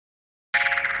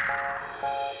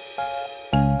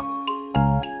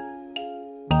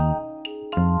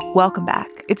Welcome back.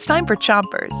 It's time for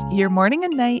Chompers, your morning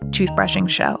and night toothbrushing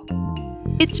show.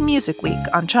 It's Music Week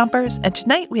on Chompers, and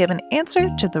tonight we have an answer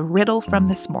to the riddle from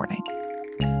this morning.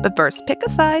 But first, pick a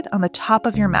side on the top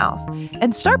of your mouth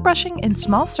and start brushing in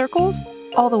small circles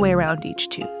all the way around each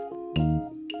tooth.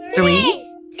 3,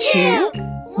 2,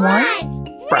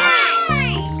 1, brush.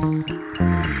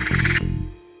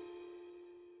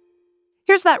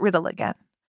 Here's that riddle again.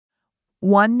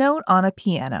 One note on a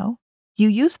piano. You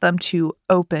use them to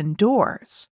open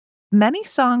doors. Many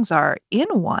songs are in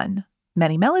one,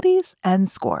 many melodies and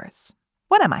scores.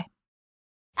 What am I?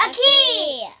 A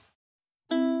key!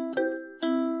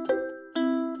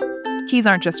 Keys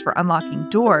aren't just for unlocking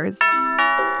doors.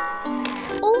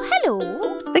 Oh,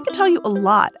 hello. They can tell you a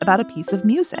lot about a piece of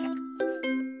music.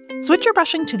 Switch your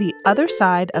brushing to the other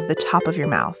side of the top of your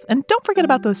mouth, and don't forget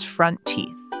about those front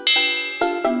teeth.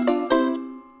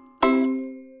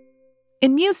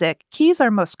 In music, keys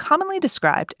are most commonly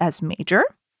described as major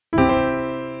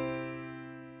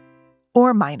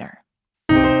or minor.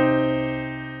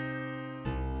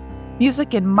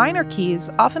 Music in minor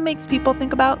keys often makes people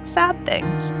think about sad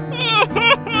things.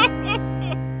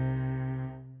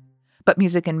 But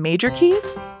music in major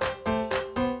keys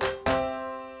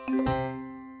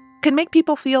can make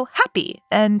people feel happy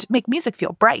and make music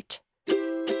feel bright.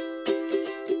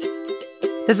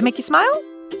 Does it make you smile?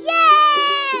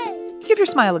 Give your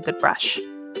smile a good brush.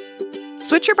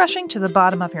 Switch your brushing to the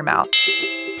bottom of your mouth.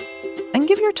 And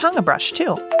give your tongue a brush,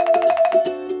 too.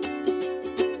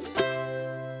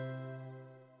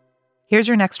 Here's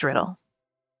your next riddle.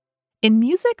 In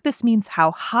music, this means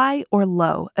how high or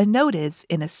low a note is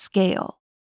in a scale.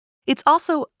 It's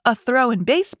also a throw in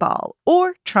baseball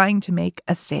or trying to make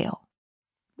a sale.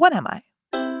 What am I?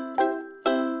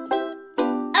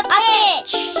 A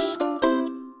pitch!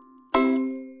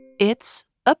 It's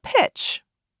a pitch.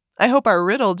 I hope our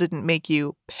riddle didn't make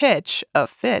you pitch a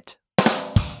fit.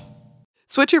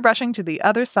 Switch your brushing to the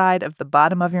other side of the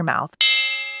bottom of your mouth,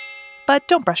 but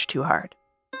don't brush too hard.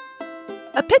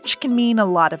 A pitch can mean a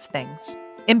lot of things.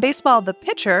 In baseball, the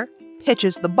pitcher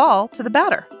pitches the ball to the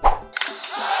batter.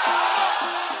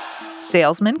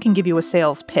 Salesman can give you a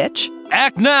sales pitch.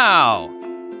 Act now!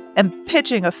 And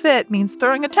pitching a fit means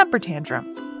throwing a temper tantrum.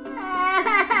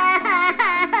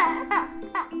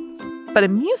 But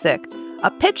in music,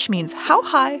 a pitch means how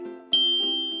high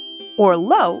or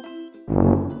low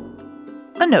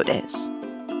a note is.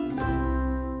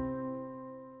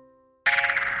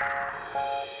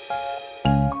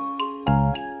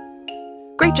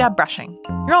 Great job brushing.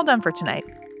 You're all done for tonight.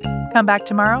 Come back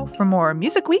tomorrow for more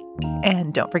Music Week.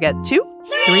 And don't forget to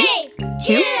 3,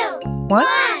 2, 1,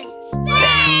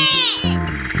 spin.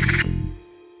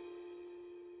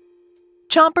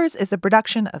 Chompers is a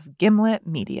production of Gimlet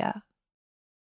Media.